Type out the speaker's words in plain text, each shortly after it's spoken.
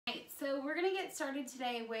we're gonna get started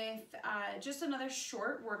today with just another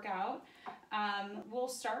short workout. We'll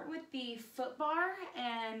start with the foot bar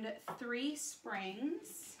and 3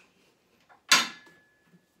 springs. You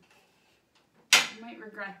might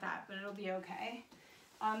regret that, but it'll be okay.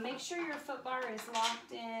 Make sure your foot bar is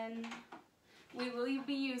locked in. We will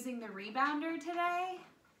be using the rebounder today.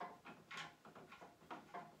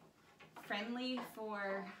 Friendly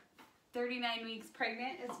for 39 weeks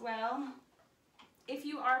pregnant as well. If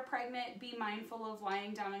you are pregnant, be mindful of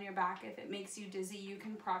lying down on your back. If it makes you dizzy, you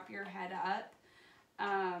can prop your head up.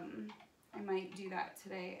 I might do that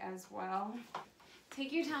today as well.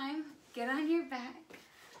 Take your time, get on your back.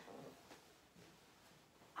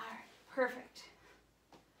 All right, perfect.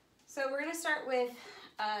 So we're gonna start with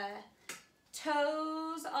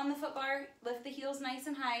toes on the foot bar. Lift the heels nice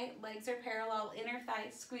and high, legs are parallel, inner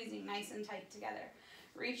thighs squeezing nice and tight together.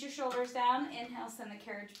 Reach your shoulders down, inhale, send the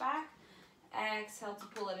carriage back. Exhale to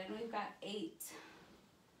pull it in. We've got 8,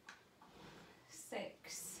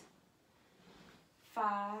 6,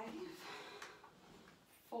 5,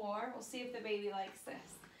 4. We'll see if the baby likes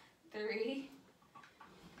this. 3,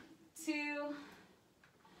 2.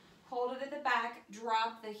 Hold it at the back.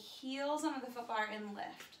 Drop the heels onto the foot bar and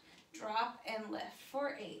lift. Drop and lift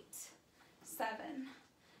for 8, 7,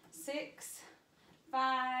 6,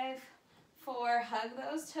 5, 4. Hug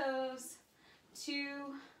those toes.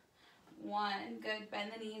 2, 1. Good.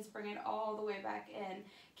 Bend the knees. Bring it all the way back in.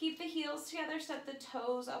 Keep the heels together. Step the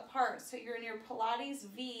toes apart. So you're in your Pilates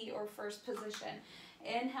V or first position.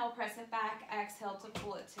 Inhale, press it back. Exhale to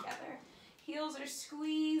pull it together. Heels are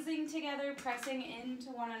squeezing together, pressing into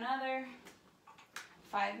one another.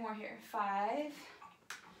 5 more here. 5,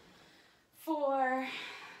 4,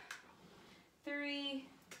 3,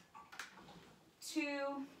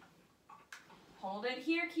 2. Hold it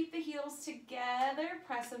here, keep the heels together,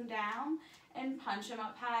 press them down and punch them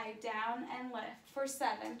up high, down and lift for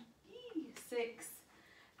 7, 6,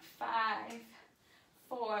 5,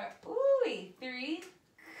 4, 3,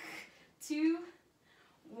 2,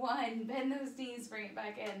 1. Bend those knees, bring it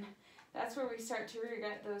back in. That's where we start to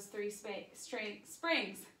regret those 3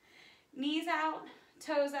 springs. Knees out,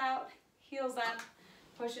 toes out, heels up,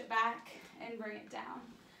 push it back and bring it down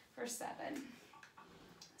for 7,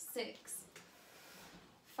 6,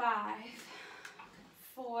 5,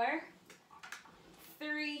 4,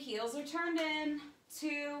 3, heels are turned in,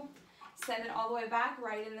 2, send it all the way back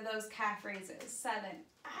right into those calf raises, 7,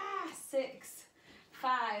 6,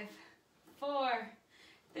 5, 4,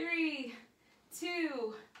 3,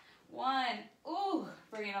 2, 1,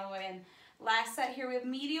 bring it all the way in. Last set here with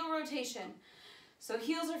medial rotation. So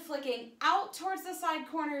heels are flicking out towards the side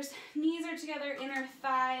corners, knees are together, inner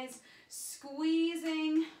thighs,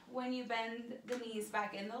 squeezing when you bend the knees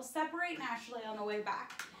back in. They'll separate naturally on the way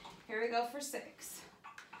back. Here we go for 6,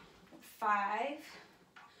 5,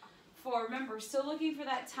 4. Remember, still looking for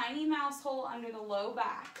that tiny mouse hole under the low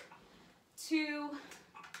back. 2,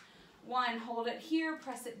 1. Hold it here,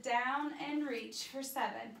 press it down and reach for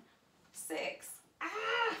 7, 6,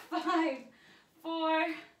 5, 4,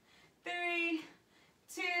 3,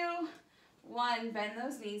 2, 1. Bend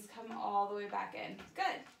those knees, come all the way back in.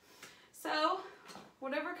 Good. So,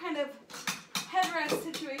 whatever kind of headrest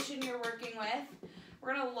situation you're working with,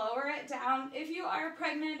 we're going to lower it down. If you are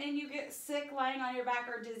pregnant and you get sick lying on your back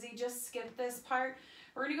or dizzy, just skip this part.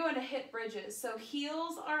 We're going to go into hip bridges. So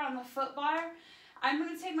heels are on the foot bar. I'm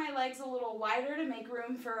going to take my legs a little wider to make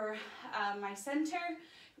room for my center.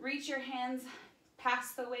 Reach your hands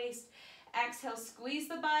past the waist. Exhale, squeeze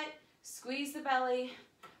the butt, squeeze the belly,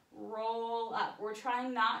 roll up. We're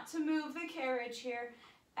trying not to move the carriage here.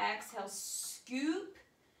 Exhale, scoop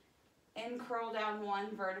and curl down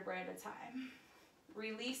 1 vertebra at a time.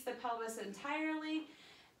 Release the pelvis entirely.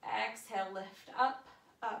 Exhale, lift up,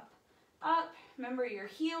 up, up. Remember, your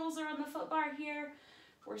heels are on the foot bar here.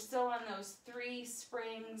 We're still on those 3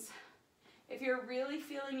 springs. If you're really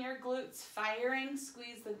feeling your glutes firing,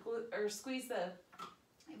 squeeze the glute, or squeeze the,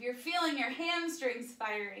 if you're feeling your hamstrings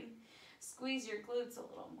firing, squeeze your glutes a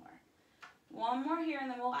little more. 1 more here and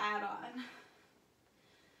then we'll add on.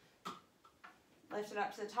 Lift it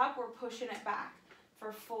up to the top. We're pushing it back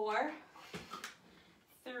for 4,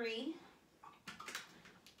 3,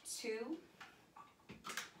 2,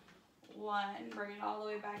 1. Bring it all the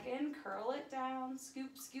way back in. Curl it down.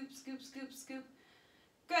 Scoop, scoop, scoop, scoop, scoop.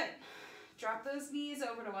 Good. Drop those knees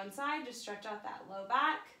over to one side. Just stretch out that low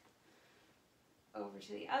back. Over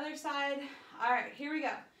to the other side. All right, here we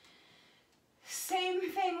go. Same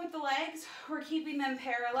thing with the legs. We're keeping them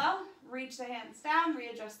parallel. Reach the hands down.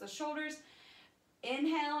 Readjust the shoulders.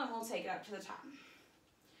 Inhale, and we'll take it up to the top.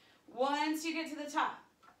 Once you get to the top,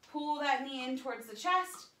 pull that knee in towards the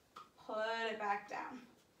chest. put it back down.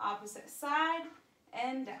 Opposite side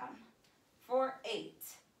and down. For 8,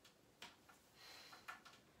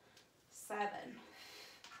 7,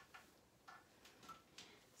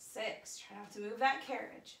 6, try not to move that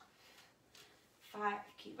carriage. 5,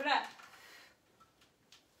 keep it up.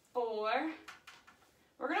 4,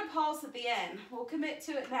 we're gonna pulse at the end. We'll commit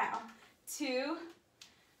to it now. 2,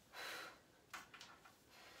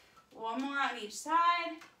 1 more on each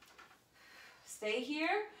side. Stay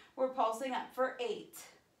here. We're pulsing up for 8,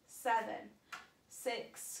 7,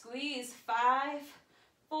 6, squeeze, 5,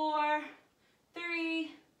 4,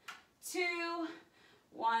 3, 2,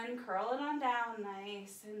 1, curl it on down,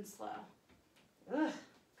 nice and slow. Ugh,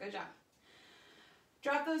 good job.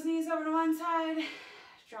 Drop those knees over to one side,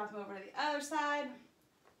 drop them over to the other side.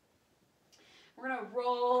 We're gonna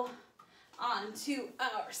roll onto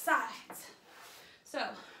our sides.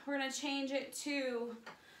 So we're gonna change it to,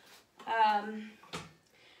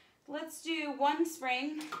 let's do one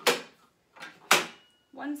spring,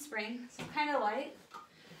 so kind of light.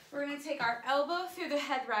 We're gonna take our elbow through the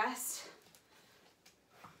headrest.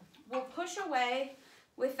 We'll push away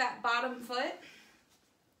with that bottom foot.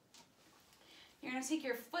 You're gonna take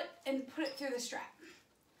your foot and put it through the strap.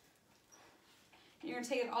 And you're gonna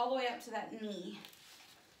take it all the way up to that knee.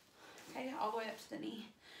 Okay, all the way up to the knee.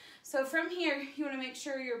 So from here, you wanna make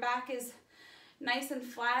sure your back is nice and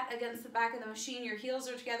flat against the back of the machine. Your heels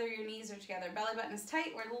are together, your knees are together. Belly button is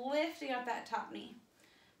tight. We're lifting up that top knee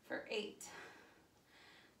for 8,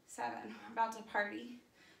 7, we're about to party.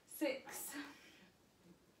 6,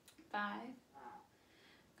 5,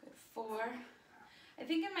 good, 4. I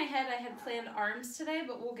think in my head I had planned arms today,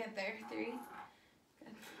 but we'll get there. 3,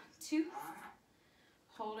 good, 2,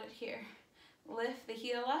 hold it here. Lift the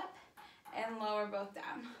heel up and lower both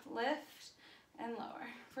down. Lift and lower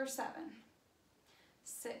for 7,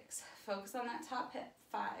 6, focus on that top hip.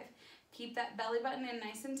 5, keep that belly button in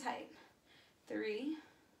nice and tight. 3,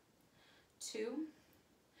 2,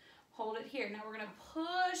 hold it here. Now we're gonna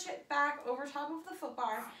push it back over top of the foot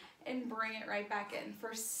bar and bring it right back in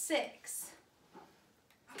for 6.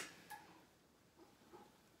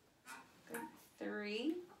 Good.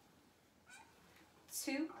 3,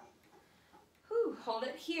 2, hold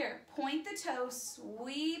it here. Point the toe,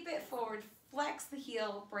 sweep it forward, flex the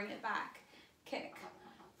heel, bring it back. Kick.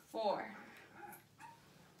 4,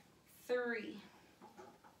 3,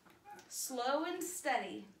 slow and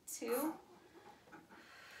steady. 2,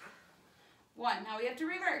 1. Now we have to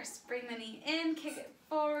reverse. Bring the knee in, kick it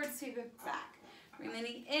forward, sweep it back. Bring the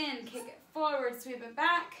knee in, kick it forward, sweep it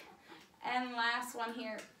back. And last one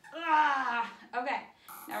here. Okay,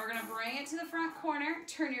 now we're gonna bring it to the front corner,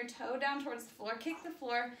 turn your toe down towards the floor,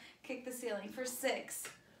 kick the ceiling for 6,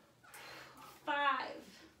 5.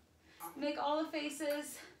 Make all the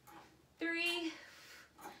faces. 3,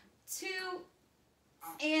 2,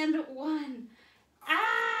 and 1.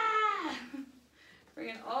 Bring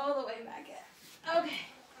it all the way back in. Okay.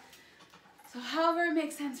 So however it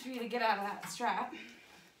makes sense for you to get out of that strap.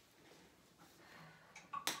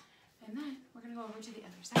 And then we're gonna go over to the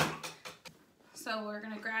other side. So we're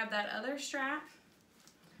gonna grab that other strap.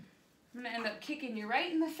 I'm gonna end up kicking you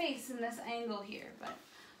right in the face in this angle here, but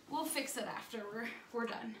we'll fix it after we're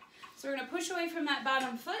done. So we're gonna push away from that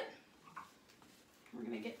bottom foot. We're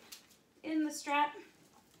gonna get in the strap.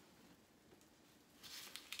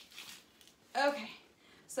 Okay,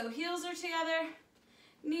 so heels are together,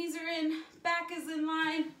 knees are in, back is in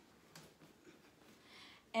line.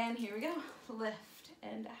 And here we go, lift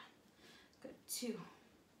and down. Good, 2,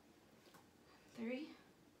 3,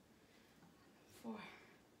 4,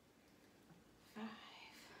 5,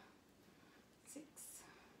 6,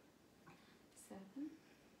 7,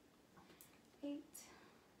 8,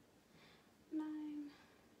 9,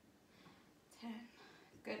 10.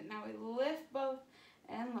 Good, now we lift both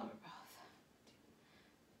and lower both.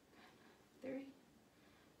 3,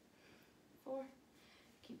 4,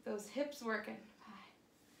 keep those hips working. 5,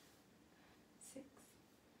 6,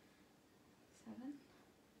 7,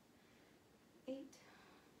 8,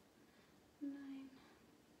 9,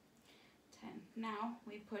 10. Now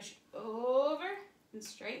we push over and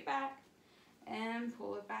straight back and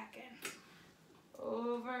pull it back in.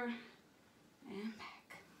 Over and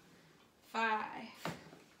back. 5,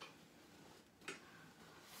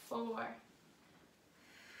 4,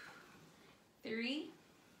 3,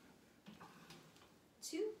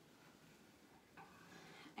 2,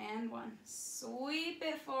 and 1. Sweep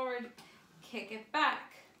it forward, kick it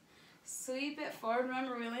back. Sweep it forward.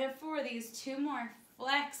 Remember, we only have 4 of these. 2 more.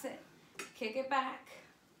 Flex it. Kick it back.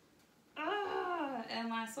 And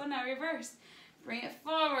last one, now reverse. Bring it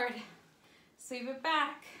forward. Sweep it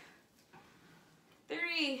back.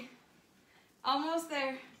 3, Almost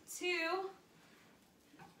there. 2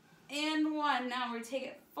 and 1. Now we take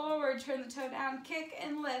it forward, turn the toe down, kick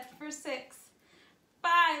and lift for 6,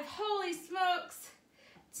 5. Holy smokes.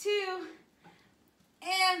 2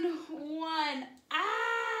 and 1.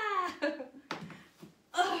 Ah!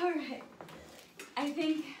 All right. I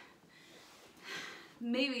think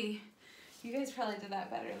maybe you guys probably did that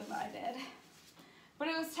better than I did. But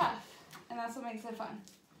it was tough, and that's what makes it fun.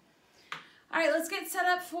 All right, let's get set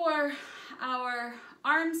up for our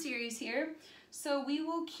arm series here. So we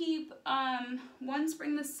will keep one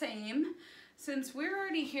spring the same. Since we're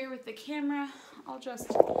already here with the camera, I'll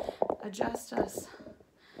just adjust us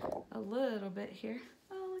a little bit here.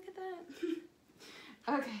 Oh, look at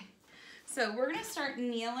that. Okay, so we're gonna start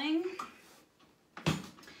kneeling.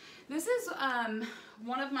 This is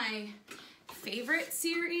one of my favorite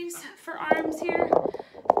series for arms here,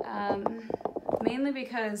 mainly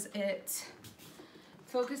because it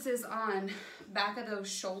focuses on back of those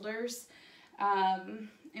shoulders, and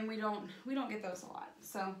we don't get those a lot.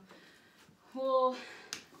 So we'll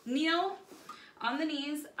kneel on the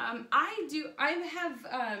knees. I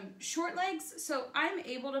have short legs, so I'm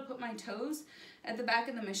able to put my toes at the back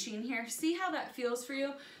of the machine here. See how that feels for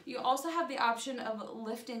you. You also have the option of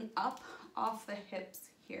lifting up off the hips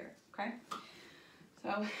here, okay? So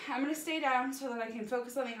I'm gonna stay down so that I can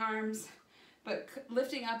focus on the arms, but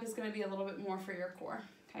lifting up is gonna be a little bit more for your core,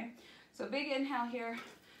 okay? So big inhale here.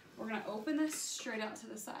 We're gonna open this straight out to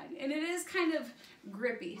the side. And it is kind of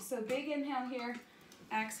grippy. So big inhale here,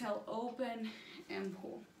 exhale, open and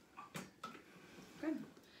pull. Good.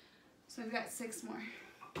 So we've got 6 more.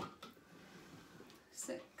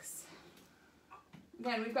 6.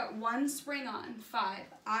 Again, we've got 1 spring on. 5.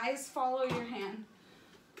 Eyes follow your hand.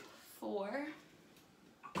 4.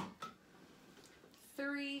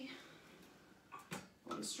 3.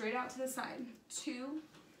 Going straight out to the side. 2.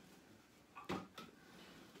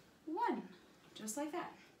 1. Just like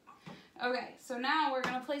that. Okay, so now we're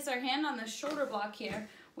going to place our hand on the shoulder block here.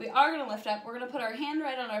 We are going to lift up. We're going to put our hand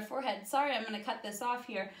right on our forehead. Sorry, I'm going to cut this off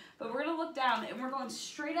here. But we're going to look down and we're going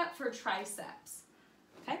straight up for triceps.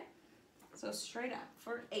 Okay? So straight up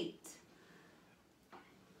for 8.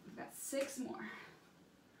 We've got 6 more.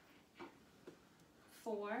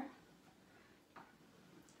 4.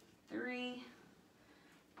 3.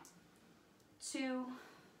 2.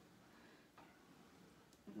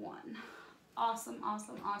 1. Awesome,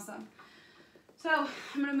 awesome, awesome. So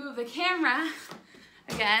I'm gonna move the camera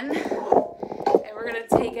again, and we're gonna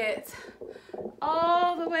take it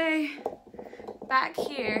all the way back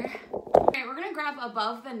here. Okay, we're gonna grab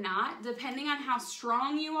above the knot. Depending on how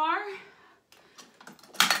strong you are,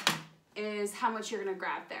 is how much you're gonna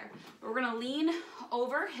grab there. We're gonna lean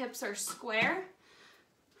over, hips are square,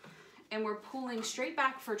 and we're pulling straight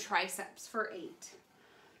back for triceps for 8,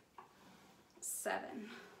 7,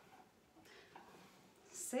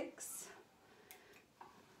 6,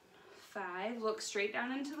 5, look straight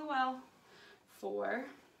down into the well, 4,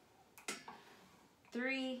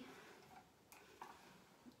 3,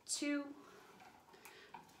 2,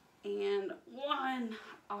 and 1.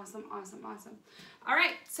 Awesome, awesome, awesome. All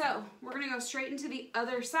right, so we're gonna go straight into the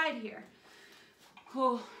other side here.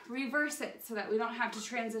 We'll reverse it so that we don't have to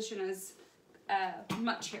transition as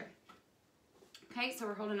much here. Okay, so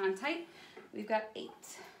we're holding on tight. We've got 8,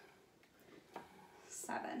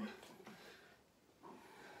 7,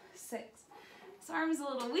 6. This arm's a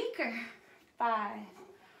little weaker. 5,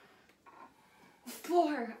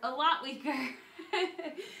 4, a lot weaker.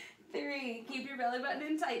 3, keep your belly button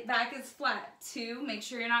in tight. Back is flat. 2, make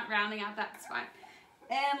sure you're not rounding out that spine.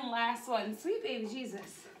 And last one, sweet baby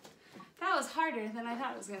Jesus. That was harder than I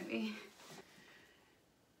thought it was gonna be.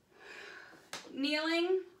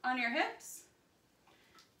 Kneeling on your hips.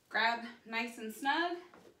 Grab nice and snug.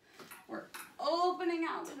 We're opening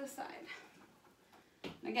out to the side.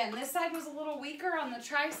 Again, this side was a little weaker on the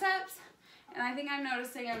triceps, and I think I'm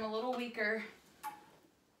noticing I'm a little weaker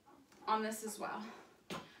on this as well.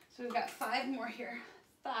 So we've got 5 more here.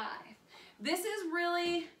 5. This is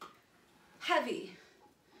really heavy.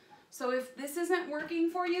 So if this isn't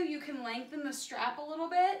working for you, you can lengthen the strap a little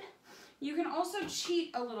bit. You can also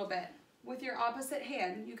cheat a little bit with your opposite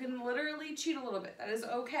hand. You can literally cheat a little bit. That is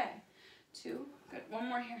okay. 2. Good. 1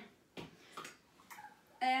 more here.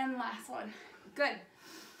 And last one. Good.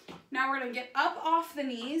 Now we're going to get up off the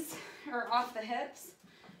knees, or off the hips.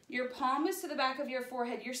 Your palm is to the back of your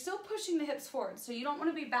forehead. You're still pushing the hips forward, so you don't want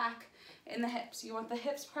to be back in the hips. You want the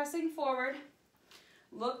hips pressing forward.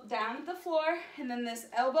 Look down at the floor, and then this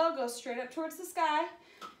elbow goes straight up towards the sky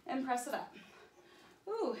and press it up.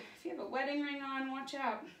 Ooh, if you have a wedding ring on, watch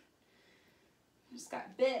out. I just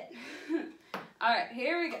got bit. All right,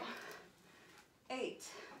 here we go. 8,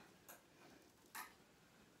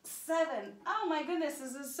 7. Oh my goodness,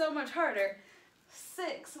 this is so much harder.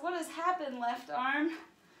 6. What has happened, left arm?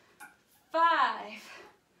 5,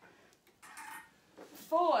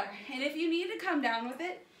 4. And if you need to come down with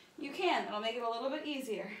it, you can. It'll make it a little bit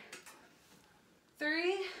easier.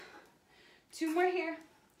 3. 2 more here.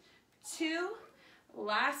 2.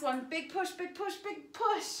 Last one. Big push, big push, big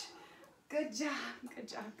push. Good job, good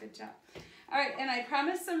job, good job. All right, and I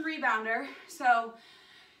promised some rebounder. So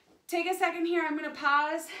take a second here. I'm going to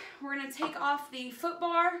pause. We're going to take off the foot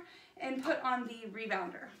bar and put on the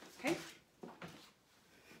rebounder, okay?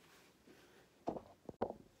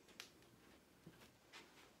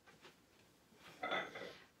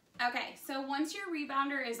 Okay, so once your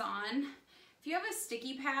rebounder is on, if you have a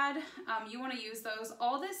sticky pad, you want to use those.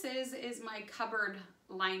 All this is my cupboard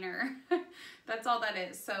liner. That's all that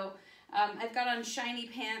is. So I've got on shiny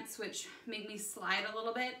pants, which make me slide a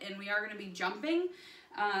little bit, and we are going to be jumping.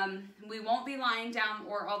 We won't be lying down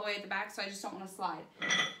or all the way at the back, so I just don't want to slide.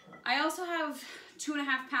 I also have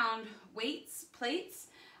 2.5 pound plates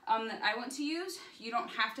that I want to use. You don't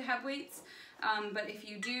have to have weights, but if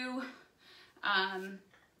you do,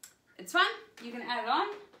 it's fun. You can add it on.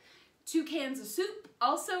 2 cans of soup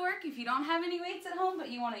also work if you don't have any weights at home, but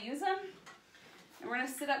you want to use them. And we're going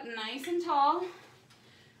to sit up nice and tall.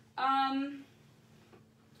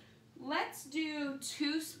 Let's do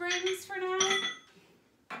 2 springs for now.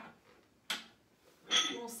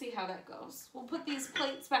 We'll see how that goes. We'll put these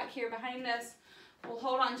plates back here behind us. We'll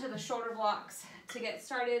hold on to the shoulder blocks to get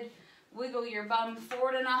started. Wiggle your bum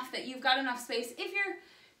forward enough that you've got enough space. If you're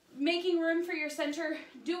making room for your center,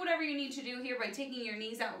 do whatever you need to do here by taking your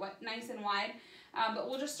knees out nice and wide. But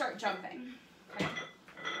we'll just start jumping. Okay.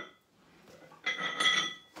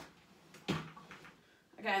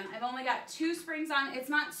 Again, I've only got 2 springs on. It's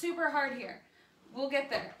not super hard here. We'll get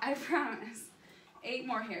there, I promise. 8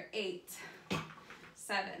 more here. 8,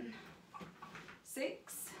 7,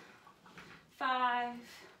 6, 5,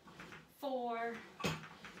 4,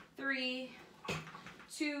 3,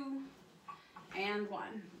 2, and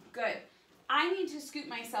 1. Good. I need to scoot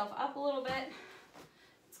myself up a little bit.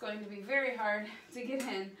 It's going to be very hard to get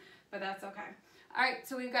in, but that's okay. All right,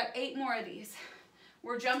 so we've got 8 more of these.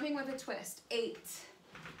 We're jumping with a twist. 8,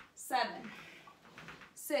 7,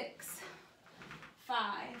 6, 5.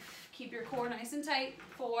 Keep your core nice and tight.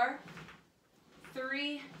 4,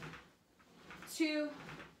 3, 2,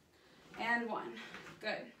 and 1.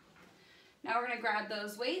 Good. Now we're going to grab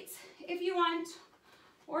those weights if you want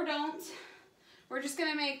or don't. We're just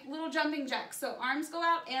going to make little jumping jacks. So arms go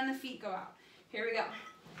out and the feet go out. Here we go.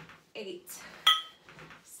 8,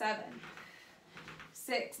 7,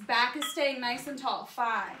 6. Back is staying nice and tall.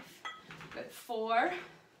 5. Good. 4,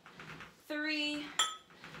 3,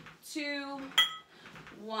 2,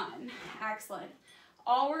 1. Excellent.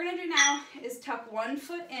 All we're going to do now is tuck 1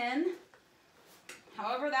 foot in,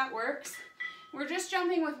 however that works. We're just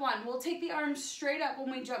jumping with 1. We'll take the arms straight up when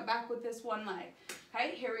we jump back with this 1 leg.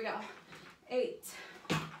 Okay, here we go. 8,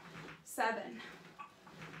 7,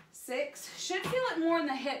 6. Should feel it more in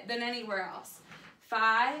the hip than anywhere else.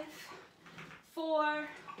 5, 4,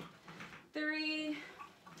 3,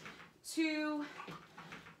 2,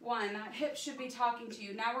 1. That hip should be talking to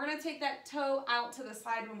you. Now we're going to take that toe out to the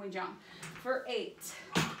side when we jump. For 8,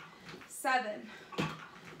 7,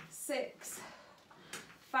 6,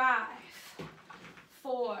 5,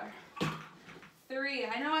 4, 3.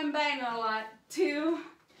 I know I'm banging a lot. 2,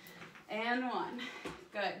 and 1.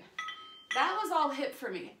 Good. That was all hip for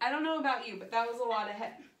me. I don't know about you, but that was a lot of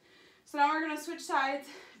hip. So now we're going to switch sides,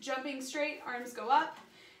 jumping straight, arms go up,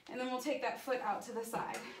 and then we'll take that foot out to the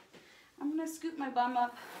side. I'm going to scoop my bum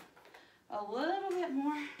up a little bit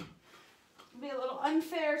more. It'll be a little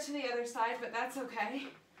unfair to the other side, but that's okay.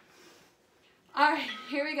 All right,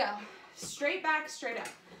 here we go. Straight back, straight up.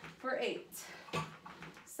 For 8,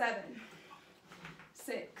 7,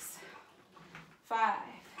 6, 5,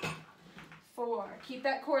 4. Keep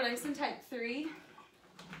that core nice and tight. 3,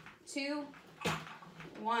 2,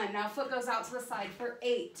 1. Now foot goes out to the side for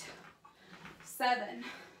 8, 7,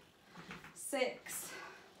 6,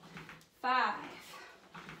 5,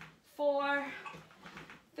 4,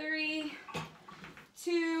 3,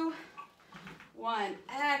 2, 1.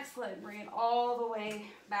 Excellent. Bring it all the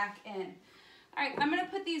way back in. All right, I'm going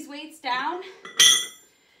to put these weights down.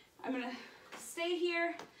 I'm going to stay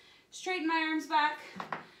here, straighten my arms back,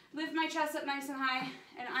 lift my chest up nice and high,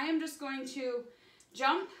 and I am just going to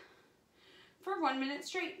jump for 1 minute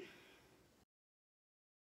straight.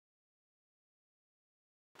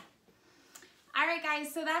 All right,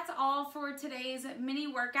 guys, so that's all for today's mini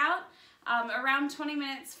workout. Around 20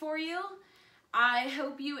 minutes for you. I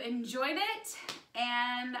hope you enjoyed it,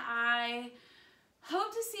 and I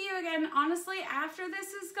hope to see you again, honestly, after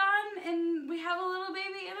this is gone and we have a little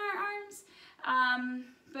baby in our arms.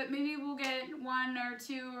 But maybe we'll get 1 or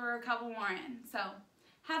 2 or a couple more in. So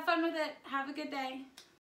have fun with it. Have a good day.